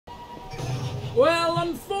Well,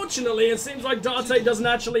 unfortunately, it seems like Date doesn't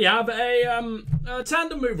actually have a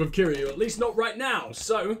tandem move with Kiryu, at least not right now.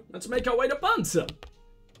 So, let's make our way to Banter,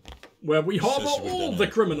 where we harbor all the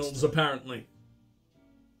criminals, apparently.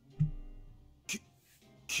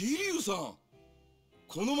 Kiryu-san,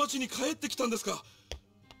 この町に帰ってきたんですか?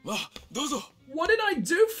 まあ、どうぞ. What did I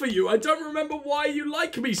do for you? I don't remember why you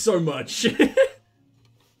like me so much.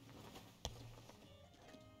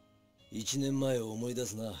 1年前を思い出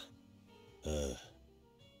すな。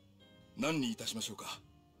何にいたしましょうか?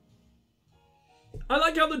 I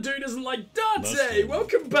like how the dude isn't like, Date,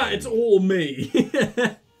 welcome back, it's all me.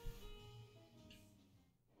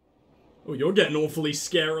 Oh, you're getting awfully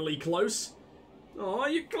scarily close. Oh,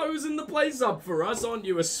 you're closing the place up for us, aren't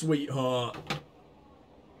you a sweetheart?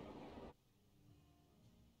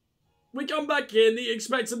 We come back in, he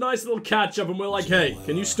expects a nice little catch up, and we're like, hey,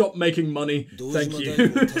 can you stop making money? Thank you.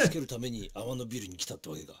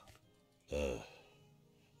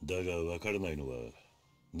 だが分からないのは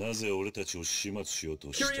なぜ俺たちを始末しよう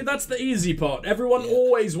とした Kiryu, that's the easy part. Everyone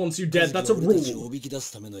always wants you dead. That's a rule.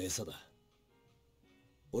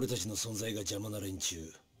 俺たちの存在が邪魔な連中。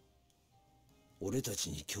俺たち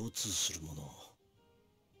に共通するもの。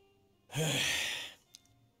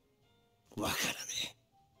わからねえ。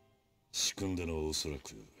仕組んだのはおそら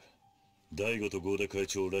く大悟と合田会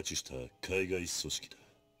長を拉致した海外組織だ。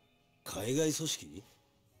海外組織?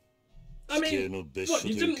 I mean, what,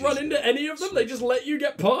 you didn't run into any of them? They just let you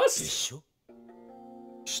get past?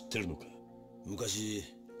 知ってるのか? 昔、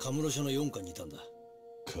カムロ署の4課にいたんだ。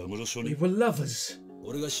カムロ署に? We were lovers.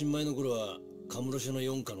 俺が新米の頃はカムロ署の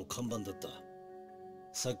4課の看板だった。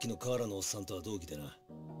さっきの河原のおっさんとは同期でな。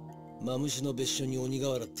マムシの別所に鬼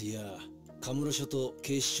瓦っていや、カムロ署と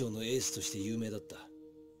警視庁のエースとして有名だった。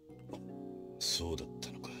そうだった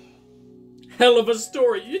のか。Hell of a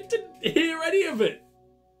story. You didn't hear any of it.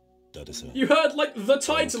 You heard like the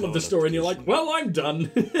title of the story and you're like, well, I'm done.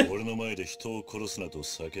 俺の前で人を殺すなと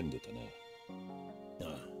叫んでたな。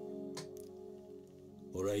ああ。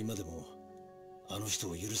俺は今でもあの人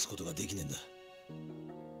を許すことができねえんだ。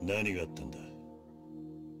何があったんだ?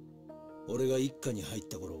 俺が一課に入っ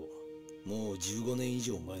た頃、もう15年以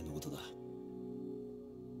上前のことだ。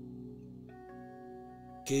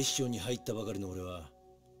警視庁に入ったばかりの俺は、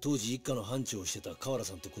当時一課の班長をしてた河原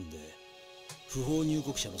さんと組んで不法入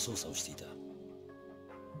国者の捜査をしていた。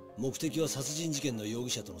目的は殺人事件の容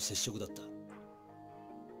疑者との接触だった。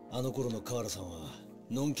あの頃の河原さんは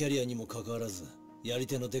ノンキャリアにもかかわらずやり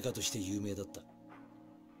手のデカとして有名だった。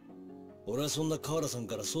俺はそんな河原さん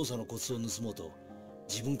から捜査のコツを盗もうと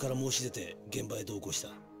自分から申し出て現場へ同行した。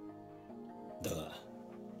だが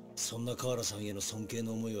そんな河原さんへの尊敬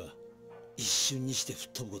の思いは一瞬にして吹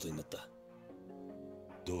っ飛ぶことになった。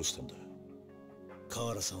どうしたんだ? 河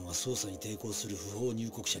原さんは捜査に抵抗する不法入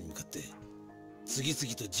国者に向かって次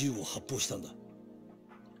々と銃を発砲したんだ。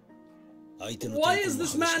相手の抵抗も Why is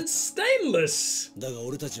this man stainless? だが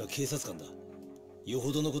俺たちは警察官だ。よ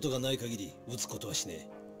ほどのことがない限り撃つことはしね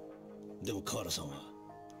え。でも河原さんは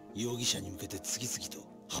容疑者に向けて次々と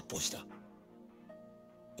発砲した。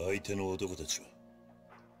相手の男たちは?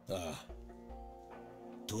 ああ、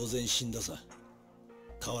当然死んださ。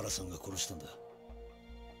河原さんが殺したんだ。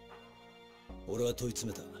俺は問い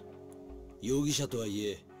詰めた。容疑者とはい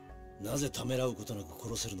えなぜためらうことなく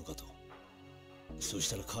殺せるのかと。そし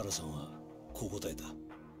たら河原さんはこう答えた。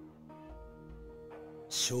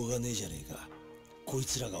しょうがねえじゃねえか、こい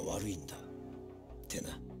つらが悪いんだって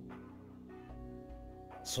な。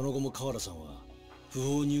その後も河原さんは不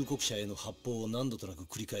法入国者への発砲を何度となく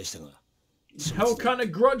繰り返したが、 How kind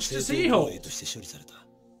of grudge does he hold? として処理された。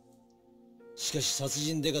しかし殺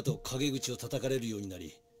人デカと陰口を叩かれるようにな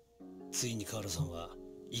り、ついに河原さんは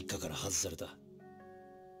一家から外された。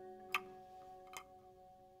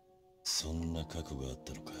そんな覚悟があっ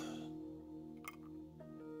たのか。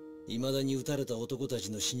未だに撃たれた男た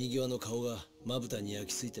ちの死に際の顔がまぶたに焼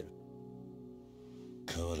き付いてる。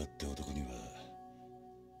河原って男には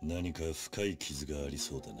何か深い傷があり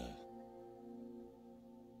そうだな。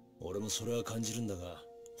俺もそれは感じるんだが、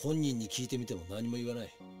本人に聞いてみても何も言わない。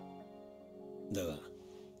だが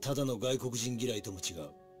ただの外国人嫌いとも違う。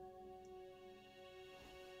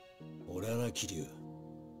俺はな、桐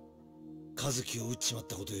生、和樹を撃っちまっ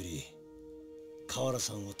たことより河原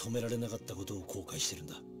さんを止められなかったことを後悔してるん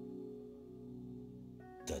だ。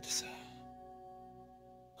だってさ、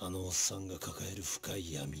あのおっさんが抱える深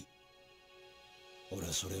い闇、俺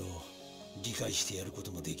はそれを理解してやるこ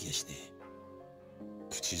ともできやしねえ。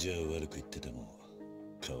口じゃ悪く言ってても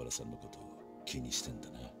河原さんのことを気にしてんだ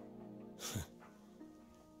な。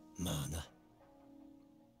まあな。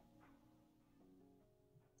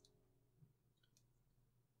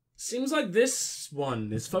seems like this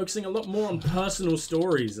one is focusing a lot more on personal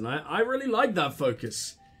stories, and I really like that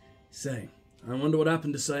focus. Say, I wonder what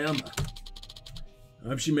happened to Sayama. I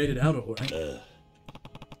hope she made it out alright.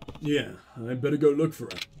 Yeah, I better go look for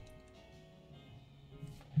her.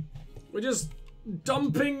 We're just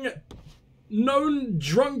dumping known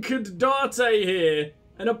drunkard Date here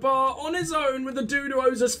in a bar on his own with a dude who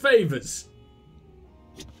owes us favors.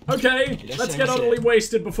 Okay, let's get utterly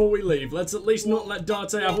wasted before we leave. Let's at least not let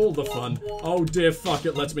Date have all the fun. Oh dear, fuck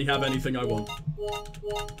it, lets me have anything I want.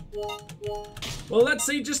 Well, let's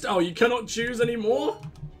see just... Oh, you cannot choose anymore?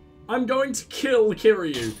 I'm going to kill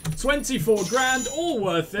Kiryu. 24 grand, all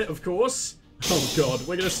worth it, of course. Oh god,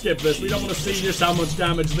 we're gonna skip this. We don't want to see just how much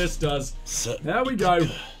damage this does. There we go.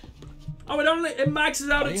 Oh, it maxes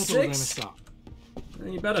out at 6?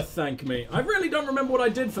 You better thank me. I really don't remember what I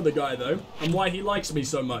did for the guy, though, and why he likes me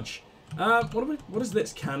so much. What is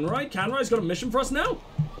this? Kanrai? Kanrai's got a mission for us now?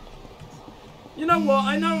 You know what?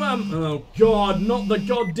 I know, oh god, not the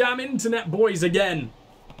goddamn internet boys again.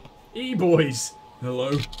 E-boys.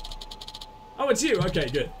 Hello? Oh, it's you. Okay,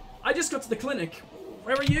 good. I just got to the clinic.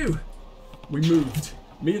 Where are you? We moved.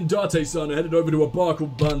 Me and Date-san are headed over to a bar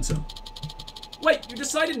called Bantam. Wait, you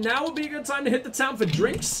decided now would be a good time to hit the town for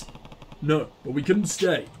drinks? No, but we couldn't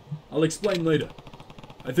stay. I'll explain later.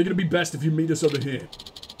 I think it'd be best if you meet us over here.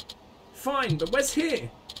 Fine, but where's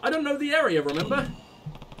here? I don't know the area, remember?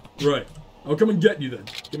 Right. I'll come and get you then.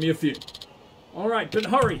 Give me a few. Alright, but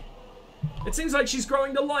hurry. It seems like she's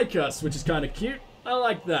growing to like us, which is kind of cute. I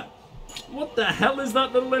like that. What the hell is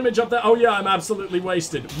that little image up there? Oh yeah, I'm absolutely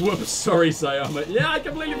wasted. Whoops, sorry Sayama. Yeah, I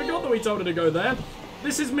completely forgot that we told her to go there.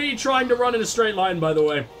 This is me trying to run in a straight line, by the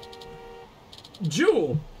way.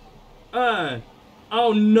 Jewel.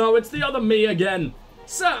 Oh no, it's the other me again.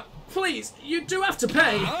 Sir, please, you do have to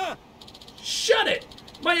pay. Shut it!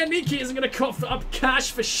 My Aniki isn't gonna cough up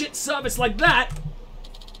cash for shit service like that.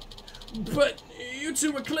 But you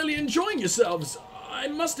two are clearly enjoying yourselves. I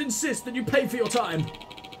must insist that you pay for your time.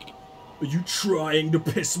 Are you trying to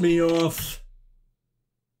piss me off?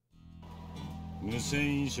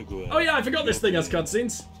 Oh yeah, I forgot this thing has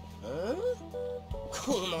cutscenes.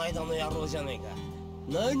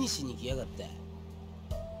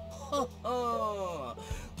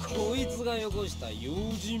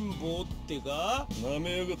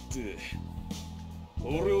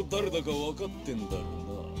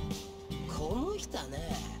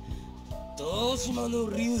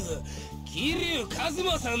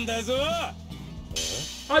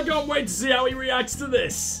 I can't wait to see how he reacts to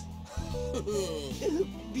this.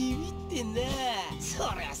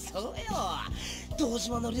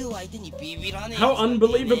 How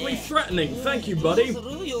unbelievably threatening. Thank you, buddy.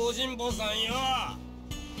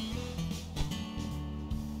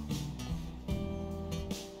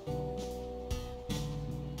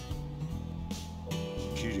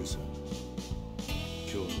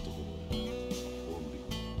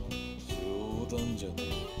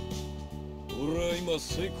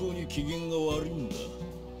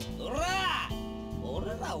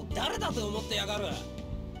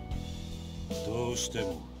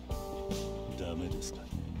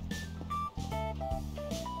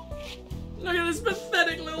 Look at this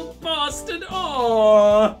pathetic little bastard.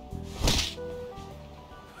 Aww.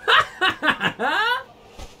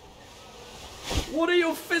 What are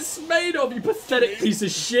your fists made of, you pathetic piece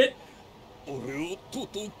of shit?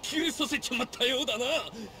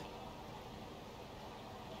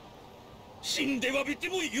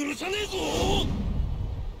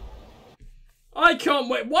 I can't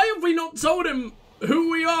wait. Why have we not told him who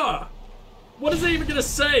we are? What is he even gonna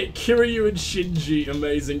say? Kiryu and Shinji,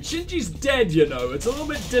 amazing. Shinji's dead, you know. It's a little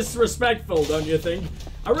bit disrespectful, don't you think?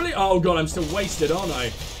 I really... Oh god, I'm still wasted, aren't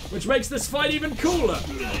I? Which makes this fight even cooler.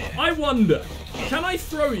 I wonder, can I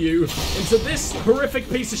throw you into this horrific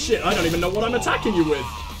piece of shit? I don't even know what I'm attacking you with.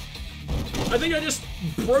 I think I just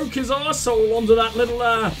broke his arsehole onto that little,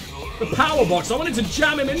 the power box. I wanted to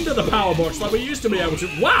jam him into the power box like we used to be able to.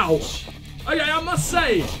 Wow! Okay, I must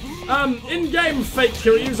say, in-game fake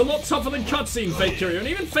Kiryu's a lot tougher than cutscene fake Kiryu, and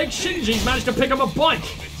even fake Shinji managed to pick up a bike.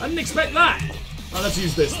 I didn't expect that. Right, let's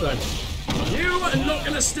use this then. You are not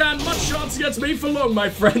going to stand much chance against me for long, my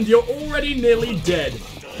friend. You're already nearly dead.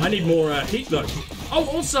 I need more heat, though. Oh,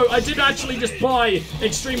 also, I did actually just buy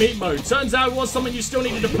Extreme Heat Mode. Turns out it was something you still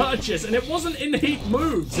needed to purchase, and it wasn't in heat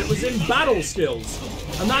moves. It was in battle skills.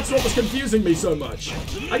 And that's what was confusing me so much.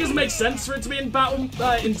 I guess it makes sense for it to be in battle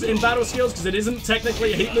battle skills, because it isn't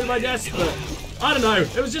technically a heat move, I guess, but I don't know.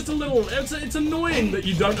 It was just a little... It's annoying that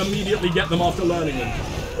you don't immediately get them after learning them.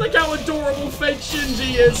 Look how adorable fake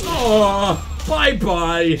Shinji is. Aww,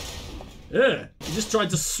 bye-bye. Yeah, he just tried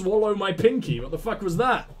to swallow my pinky. What the fuck was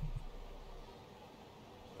that?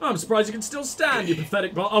 I'm surprised you can still stand, you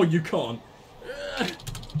pathetic Oh, you can't.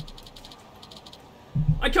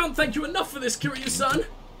 I can't thank you enough for this, Kiryu-san.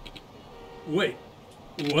 Wait,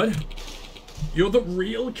 what? You're the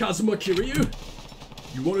real Kazuma Kiryu?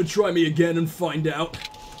 You want to try me again and find out?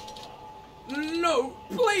 No,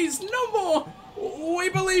 please, no more! We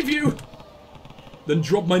believe you! Then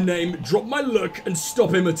drop my name, drop my look, and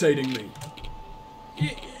stop imitating me.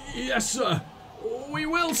 Yes, sir. We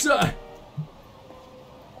will, sir.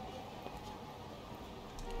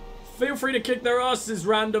 Feel free to kick their asses,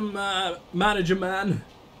 random manager man.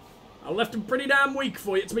 I left him pretty damn weak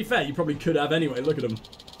for you. To be fair, you probably could have anyway. Look at him.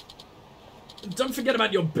 Don't forget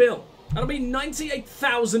about your bill. That'll be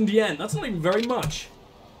 98,000 yen. That's not even very much.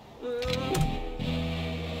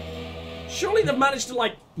 Surely they've managed to,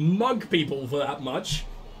 like, mug people for that much.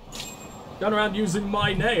 Going around using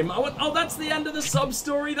my name. Oh, that's the end of the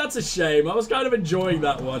sub-story? That's a shame. I was kind of enjoying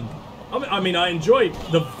that one. I mean, I enjoyed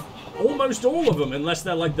almost all of them, unless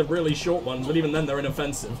they're, like, the really short ones, but even then they're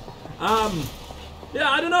inoffensive. Yeah,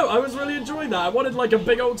 I don't know. I was really enjoying that. I wanted, like, a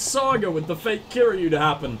big old saga with the fake Kiryu to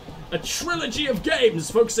happen. A trilogy of games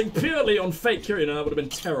focusing purely on fake Kiryu. No, that would have been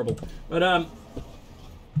terrible. But, I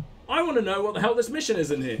want to know what the hell this mission is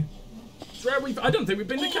in here. It's rare I don't think we've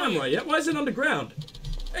been to camera yet. Why is it underground?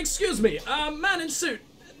 Excuse me, man in suit.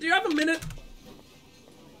 Do you have a minute?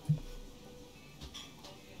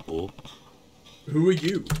 Oh? Who are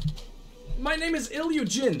you? My name is Ilyu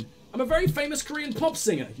Jin. I'm a very famous Korean pop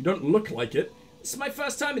singer. You don't look like it. This is my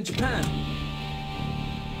first time in Japan.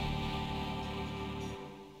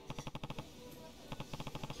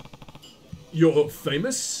 You're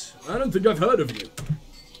famous? I don't think I've heard of you.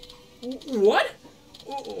 What?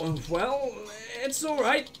 Well, it's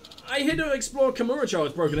alright. I here to explore Kamurocho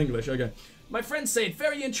with broken English, okay. My friends say it's a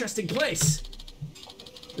very interesting place.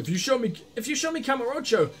 If you show me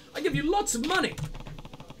Kamurocho, I give you lots of money.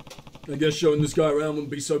 I guess showing this guy around wouldn't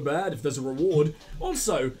be so bad if there's a reward.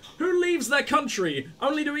 Also, who leaves their country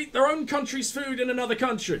only to eat their own country's food in another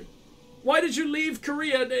country? Why did you leave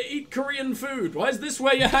Korea to eat Korean food? Why is this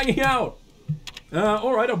where you're hanging out?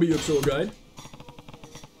 Alright, I'll be your tour guide.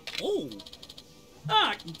 Oh.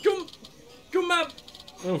 Ah, Gumab.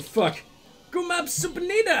 Oh, fuck. Gumab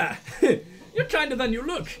Supanida. You're kinder than you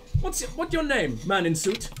look. What's your name, man in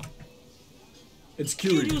suit? It's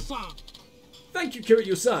Kiryu. Thank you,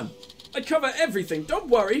 Kiryu-san. I cover everything, don't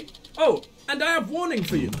worry. Oh, and I have warning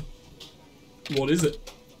for you. What is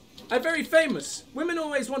it? I'm very famous. Women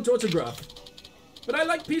always want autograph. But I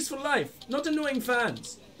like peaceful life, not annoying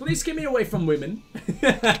fans. Please keep me away from women.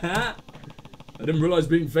 I didn't realize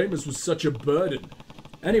being famous was such a burden.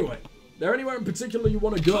 Anyway, there anywhere in particular you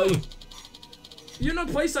want to go? You know a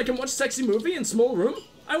place I can watch sexy movie in small room?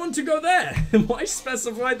 I want to go there. Why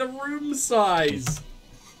specify the room size?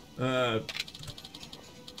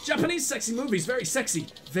 Japanese sexy movies, very sexy.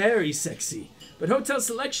 Very sexy. But hotel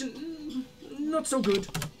selection, not so good.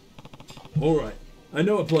 Alright, I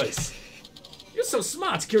know a place. You're so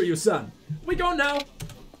smart, Kiryu-san. We go now.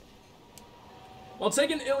 While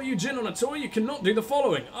taking Ilyu Jin on a tour, you cannot do the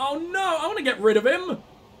following. Oh no, I want to get rid of him.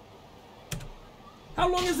 How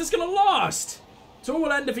long is this going to last? Tour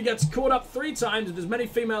will end if he gets caught up 3 times with as many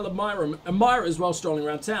female admirers while strolling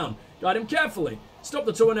around town. Guide him carefully. Stop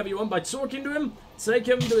the tour whenever you want by talking to him. Take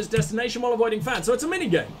him to his destination while avoiding fans. So it's a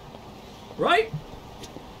minigame. Right?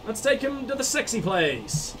 Let's take him to the sexy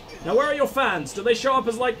place. Now where are your fans? Do they show up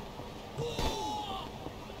as like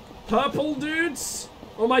purple dudes?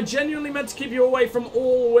 Or am I genuinely meant to keep you away from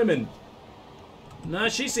all women? Nah,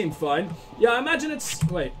 she seemed fine. Yeah, I imagine it's...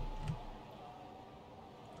 Wait.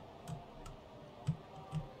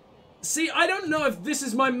 See, I don't know if this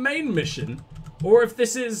is my main mission, or if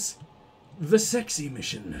this is the sexy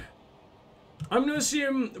mission. I'm gonna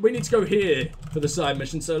assume we need to go here for the side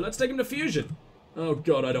mission, so let's take him to Fusion. Oh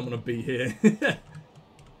god, I don't want to be here.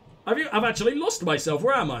 I've actually lost myself.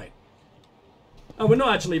 Where am I? Oh, we're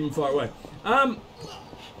not actually even far away.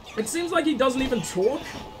 It seems like he doesn't even talk,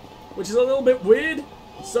 which is a little bit weird.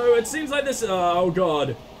 So it seems like this... oh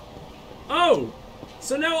god. Oh!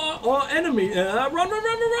 So now our enemy...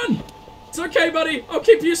 run! It's okay, buddy. I'll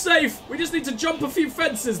keep you safe. We just need to jump a few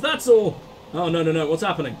fences, that's all. Oh, no. What's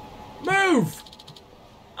happening? Move!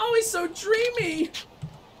 Oh, he's so dreamy.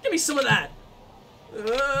 Give me some of that.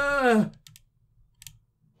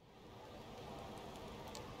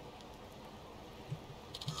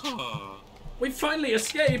 We finally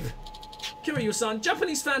escape. Kiryu-san,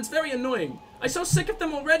 Japanese fans very annoying. I'm so sick of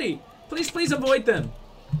them already. Please avoid them.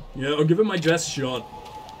 Yeah, I'll give him my best shot.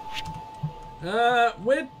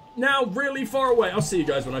 We're now really far away. I'll see you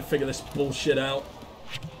guys when I figure this bullshit out.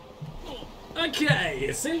 Okay,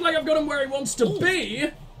 it seems like I've got him where he wants to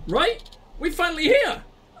be. Right? We're finally here!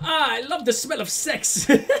 Ah, I love the smell of sex.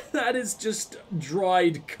 That is just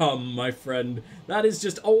dried cum, my friend. That is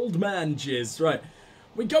just old man jizz. Right.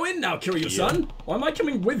 We go in now, Kiryu-san. Why am I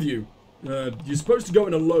coming with you? You're supposed to go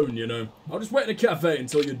in alone, you know. I'll just wait in a cafe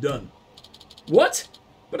until you're done. What?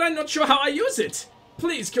 But I'm not sure how I use it.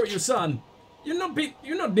 Please, Kiryu-san. You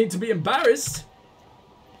not need to be embarrassed.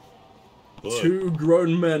 What? Two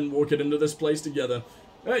grown men walking into this place together.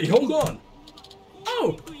 Hey, hold on.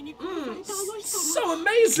 Oh, so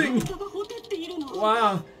amazing!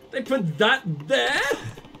 Wow, they put that there?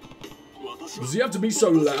 Does he have to be so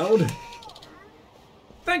loud?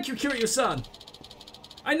 Thank you, Kiryu-san.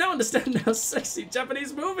 I now understand how sexy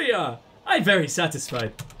Japanese movies are. I'm very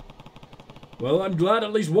satisfied. Well, I'm glad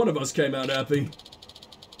at least one of us came out happy.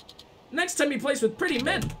 Next time he plays with pretty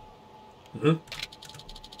men. Huh?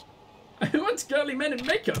 I want girly men in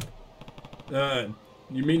makeup.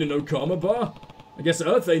 You mean an Okama bar? I guess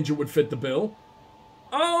Earth Angel would fit the bill.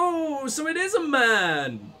 Oh, so it is a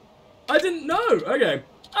man. I didn't know. Okay.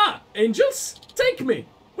 Ah, angels, take me.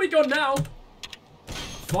 We go now.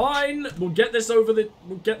 Fine. We'll get this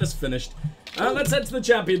finished. Let's head to the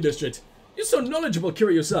Champion District. You're so knowledgeable,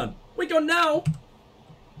 Kiryu-san. We go now.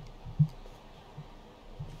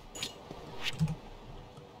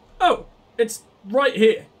 Oh, it's right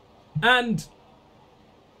here. And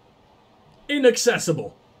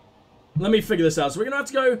inaccessible. Let me figure this out. So we're going to have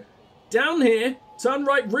to go down here, turn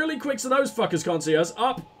right really quick so those fuckers can't see us,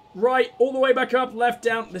 up, right, all the way back up, left,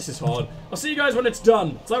 down. This is hard. I'll see you guys when it's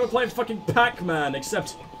done. It's like we're playing fucking Pac-Man,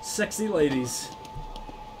 except sexy ladies.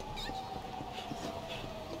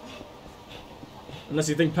 Unless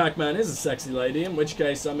you think Pac-Man is a sexy lady, in which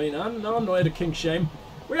case, I mean, I'm not here to kink shame.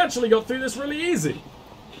 We actually got through this really easy.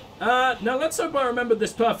 Now let's hope I remembered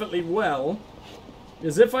this perfectly well.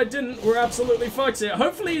 Because if I didn't, we're absolutely fucked here.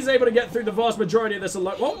 Hopefully he's able to get through the vast majority of this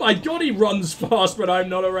alone. Oh my god, he runs fast when I'm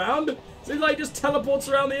not around. So he like just teleports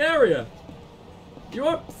around the area. You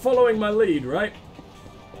are following my lead, right?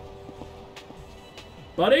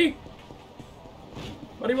 Buddy?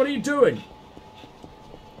 Buddy, what are you doing?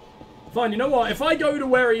 Fine, you know what? If I go to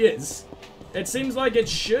where he is, it seems like it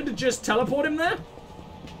should just teleport him there.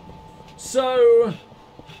 So,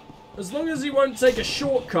 as long as he won't take a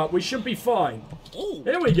shortcut, we should be fine. Oh.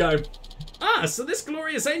 Here we go. Ah, so this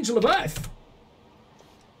glorious angel of earth.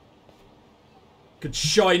 Good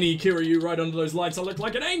shiny Kiryu right under those lights. I look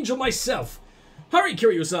like an angel myself. Hurry,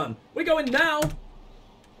 Kiryu-san. We're going now.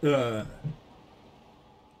 You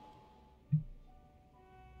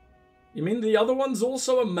mean the other one's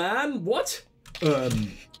also a man? What?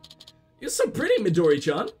 You're so pretty,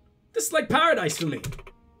 Midori-chan. This is like paradise for me.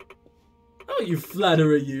 Oh, you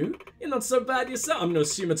flatterer, you. You're not so bad yourself. I'm gonna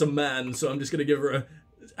assume it's a man, so I'm just gonna give her a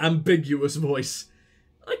ambiguous voice.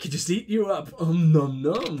 I could just eat you up. Nom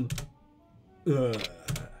nom.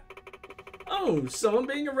 Oh, someone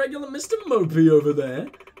being a regular Mr. Mopey over there.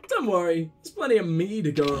 Don't worry, there's plenty of me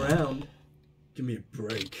to go around. Give me a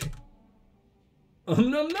break.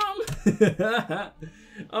 Nom nom.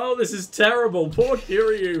 Oh, this is terrible. Poor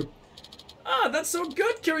Kiryu. Ah, that's so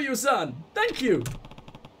good, Kiryu-san. Thank you.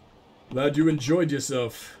 Glad you enjoyed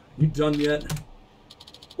yourself. You done yet?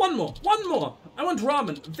 One more. I want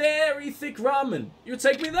ramen. Very thick ramen. You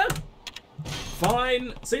take me there?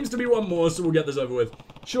 Fine. Seems to be one more, so we'll get this over with.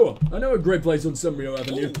 Sure. I know a great place on Senryo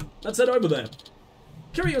Avenue. Let's head over there.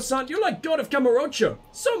 Kiryu-san, you're like God of Kamurocho.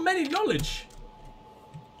 So many knowledge.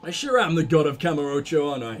 I sure am the God of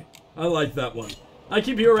Kamurocho, aren't I? I like that one. I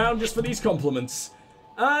keep you around just for these compliments.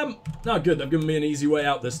 Oh good, they've given me an easy way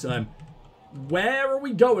out this time. Where are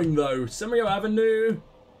we going, though? Senryo Avenue?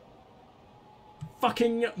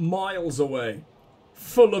 Fucking miles away.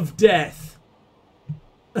 Full of death.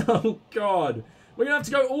 Oh, God. We're gonna have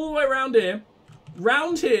to go all the way around here.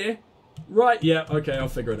 Round here. Right, yeah, okay, I'll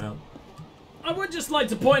figure it out. I would just like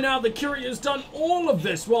to point out that Kiryu's done all of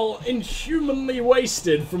this while inhumanly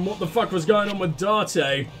wasted from what the fuck was going on with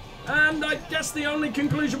Date. And I guess the only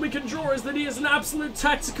conclusion we can draw is that he is an absolute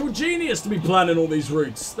tactical genius to be planning all these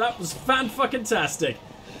routes. That was fan-fucking-tastic.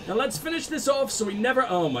 Now let's finish this off so we never...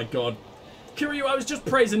 Oh my god. Kiryu, I was just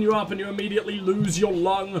praising you up and you immediately lose your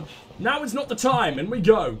lung. Now is not the time, and we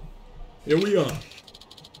go. Here we are.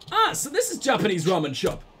 Ah, so this is Japanese ramen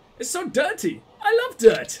shop. It's so dirty. I love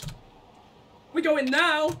dirt. We go in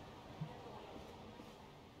now.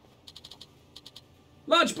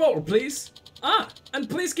 Large bowl, please. Ah, and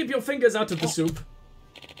please keep your fingers out of the soup.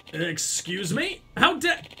 Excuse me? How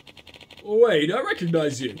dare... Wait, I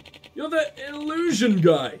recognize you. You're the illusion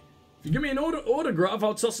guy. If you give me an autograph,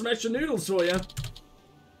 I'll toss some extra noodles for you.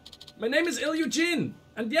 My name is Ilyujin,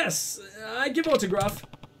 and yes, I give autograph.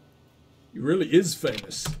 He really is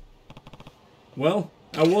famous. Well,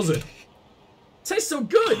 how was it? Tastes so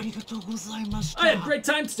good! I had a great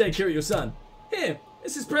time today, Kiryu-san. Here,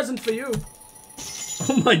 this is a present for you.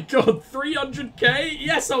 Oh my god, 300k?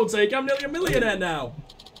 Yes, I'll take. I'm nearly a millionaire now.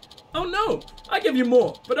 Oh no, I give you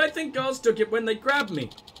more, but I think girls took it when they grabbed me.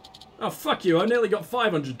 Oh, fuck you, I nearly got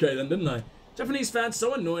 500k then, didn't I? Japanese fans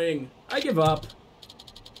so annoying. I give up.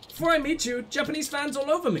 Before I meet you, Japanese fans all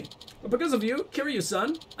over me. But because of you,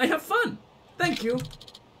 Kiryu-san, I have fun. Thank you.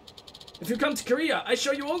 If you come to Korea, I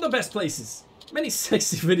show you all the best places. Many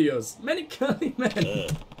sexy videos, many girly men.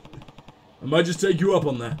 I might just take you up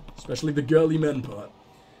on that, especially the girly men part.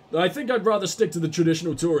 Though I think I'd rather stick to the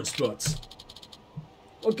traditional tourist spots.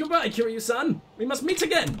 Well, goodbye, Kiryu-san. We must meet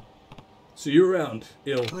again. See you around,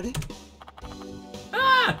 Il.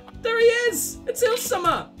 Ah! There he is! It's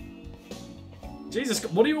Il-sama! Jesus,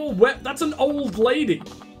 what are you all wet? That's an old lady.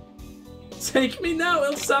 Take me now,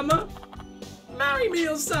 Il-sama. Marry me,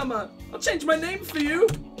 Il-sama. I'll change my name for you.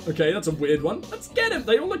 Okay, that's a weird one. Let's get him.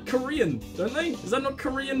 They all look Korean, don't they? Is that not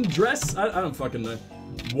Korean dress? I don't fucking know.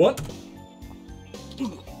 What?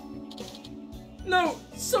 No,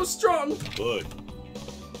 so strong. Oi.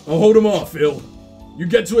 I'll hold him off, Il. You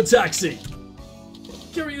get to a taxi.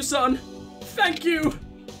 Kiryu-san, thank you.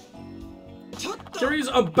 Kiryu's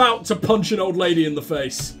about to punch an old lady in the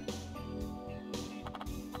face.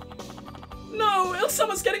 No,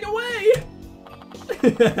 Il-sama's getting away.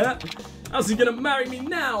 How's he gonna marry me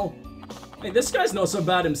now? Hey, this guy's not so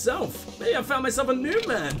bad himself. Maybe I found myself a new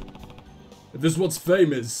man. If this is what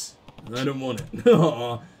fame is, I don't want it.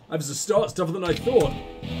 Aw, I was a start tougher than I thought.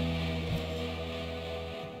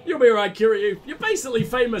 You'll be alright, Kiryu. You're basically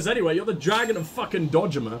famous anyway. You're the dragon of fucking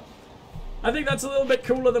Dojima. I think that's a little bit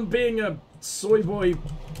cooler than being a soy boy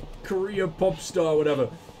Korea pop star or whatever.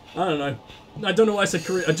 I don't know. I don't know why I said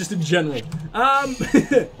Korea, just in general.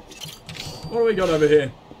 What do we got over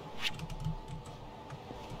here?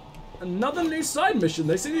 Another new side mission.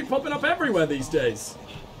 They seem to be popping up everywhere these days.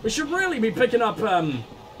 We should really be picking up,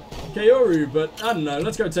 Kaoru, but I don't know.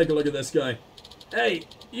 Let's go take a look at this guy. Hey,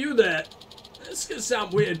 you there. This is gonna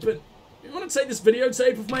sound weird, but you want to take this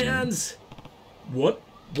videotape of my hands? What?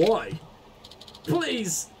 Why?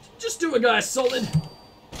 Please, just do a guy solid.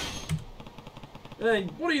 Hey,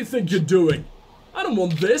 what do you think you're doing? I don't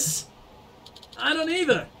want this. I don't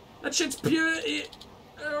either. That shit's pure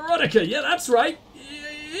erotica. Yeah, that's right.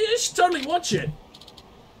 You should totally watch it.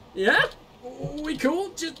 Yeah? We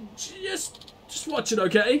cool? Just watch it,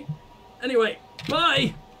 okay? Anyway,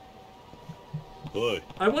 bye. Oi.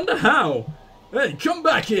 I wonder how. Hey, come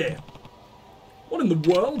back here. What in the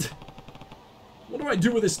world? What do I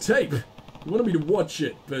do with this tape? You wanted me to watch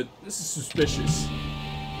it, but this is suspicious.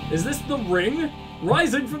 Is this the ring?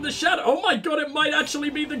 Rising from the shadow. Oh my god, it might actually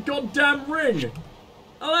be the goddamn ring.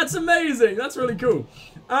 Oh, that's amazing. That's really cool.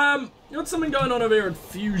 Got something going on over here at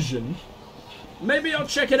Fusion. Maybe I'll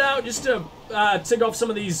check it out just to tick off some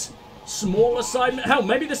of these smaller side... Hell,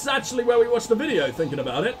 maybe this is actually where we watched the video, thinking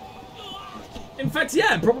about it. In fact,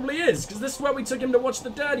 yeah, it probably is, because this is where we took him to watch the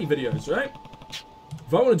dirty videos, right?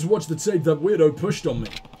 If I wanted to watch the tape that weirdo pushed on me,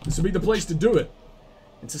 this would be the place to do it.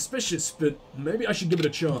 It's suspicious, but maybe I should give it a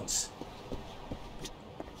chance.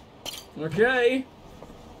 Okay.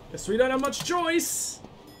 Guess we don't have much choice.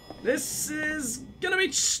 This is gonna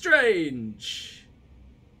be strange.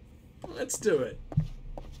 Let's do it.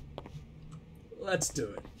 Let's do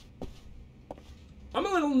it. I'm a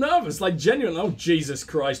little nervous, like genuine. Oh, Jesus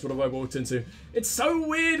Christ, what have I walked into? It's so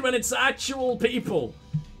weird when it's actual people.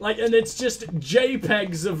 Like, and it's just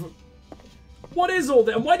JPEGs of... What is all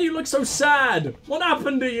that? And why do you look so sad? What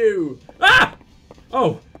happened to you? Ah!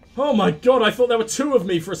 Oh. Oh my god, I thought there were two of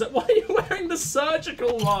me for a sec. Why are you wearing the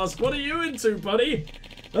surgical mask? What are you into, buddy?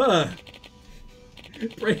 Well,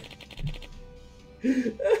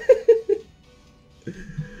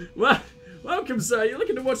 welcome, sir. You're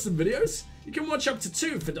looking to watch some videos? You can watch up to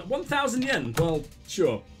 2 for 1,000 yen. Well,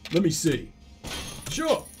 sure. Let me see.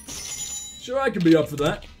 Sure. Sure, I can be up for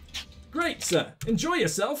that. Great, sir. Enjoy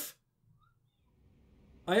yourself.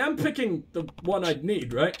 I am picking the one I'd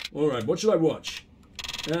need, right? Alright, what should I watch?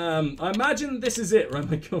 I imagine this is it, right?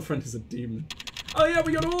 My girlfriend is a demon. Oh yeah,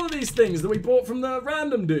 we got all of these things that we bought from the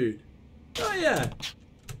random dude. Oh yeah.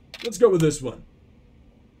 Let's go with this one.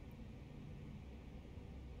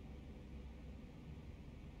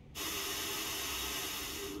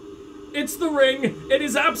 It's the ring. It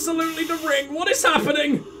is absolutely the ring. What is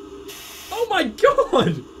happening? Oh my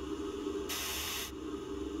god.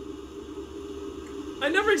 I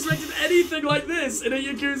never expected anything like this in a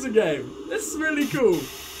Yakuza game. This is really cool.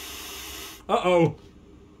 Uh-oh.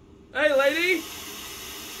 Hey, lady.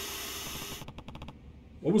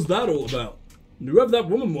 What was that all about? And whoever that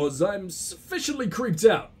woman was, I'm sufficiently creeped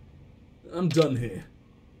out. I'm done here.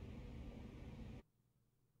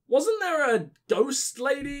 Wasn't there a ghost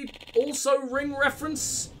lady also ring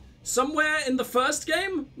reference somewhere in the first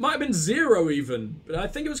game? Might have been Zero even, but I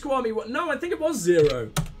think it was Kiwami. No, I think it was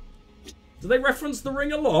Zero. Do they reference the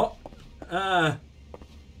ring a lot?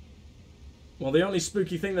 Well, the only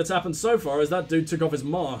spooky thing that's happened so far is that dude took off his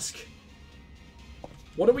mask.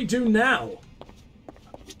 What do we do now?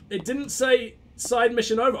 It didn't say side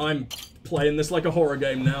mission over. I'm playing this like a horror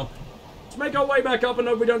game now. Let's make our way back up and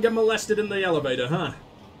hope we don't get molested in the elevator, huh?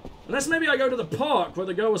 Unless maybe I go to the park where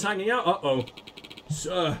the girl was hanging out. Uh-oh.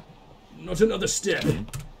 Sir, not another step.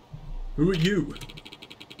 Who are you?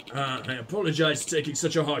 I apologize for taking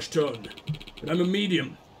such a harsh tone, but I'm a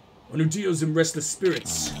medium, one who deals in restless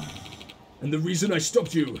spirits. And the reason I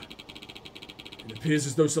stopped you, it appears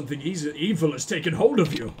as though something evil has taken hold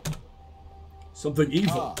of you. Something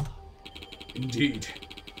evil. Indeed.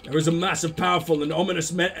 There is a massive, powerful, and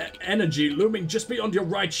ominous energy looming just beyond your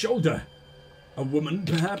right shoulder. A woman,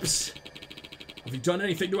 perhaps? Have you done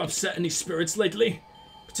anything to upset any spirits lately?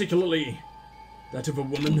 Particularly that of a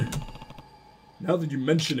woman? Now that you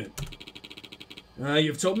mention it.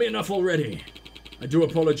 You've told me enough already. I do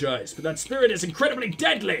apologize, but that spirit is incredibly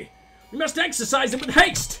deadly. We must exorcise it with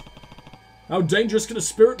haste. How dangerous can a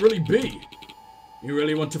spirit really be? You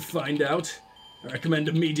really want to find out? I recommend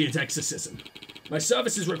immediate exorcism. My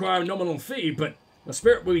services require a nominal fee, but the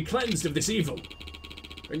spirit will be cleansed of this evil.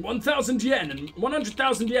 Bring 1,000 yen and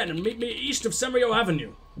 100,000 yen and meet me east of Senryo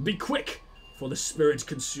Avenue. Be quick, for the spirit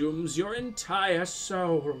consumes your entire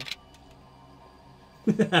soul.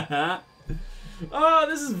 Oh,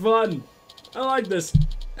 this is fun. I like this.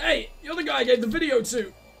 Hey, you're the guy I gave the video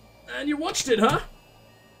to. And you watched it, huh?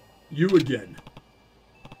 You again.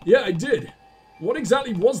 Yeah, I did. What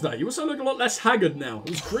exactly was that? You also look a lot less haggard now.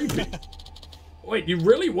 It was creepy. Wait, you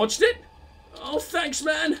really watched it? Oh, thanks,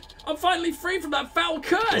 man. I'm finally free from that foul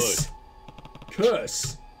curse. Good.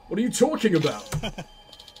 Curse? What are you talking about?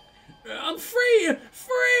 I'm free!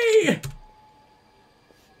 Free!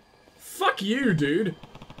 Fuck you, dude.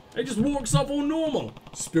 It just walks off all normal.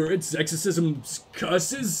 Spirits, exorcisms,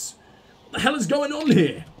 curses. What the hell is going on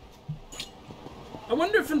here? I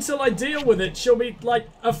wonder if until I deal with it, she'll be, like,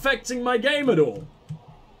 affecting my game at all.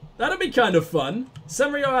 That'd be kind of fun.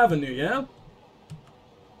 Senryo Avenue, yeah?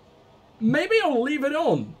 Maybe I'll leave it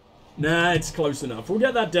on. Nah, it's close enough. We'll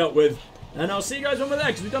get that dealt with. And I'll see you guys over there,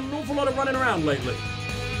 because we've done an awful lot of running around lately.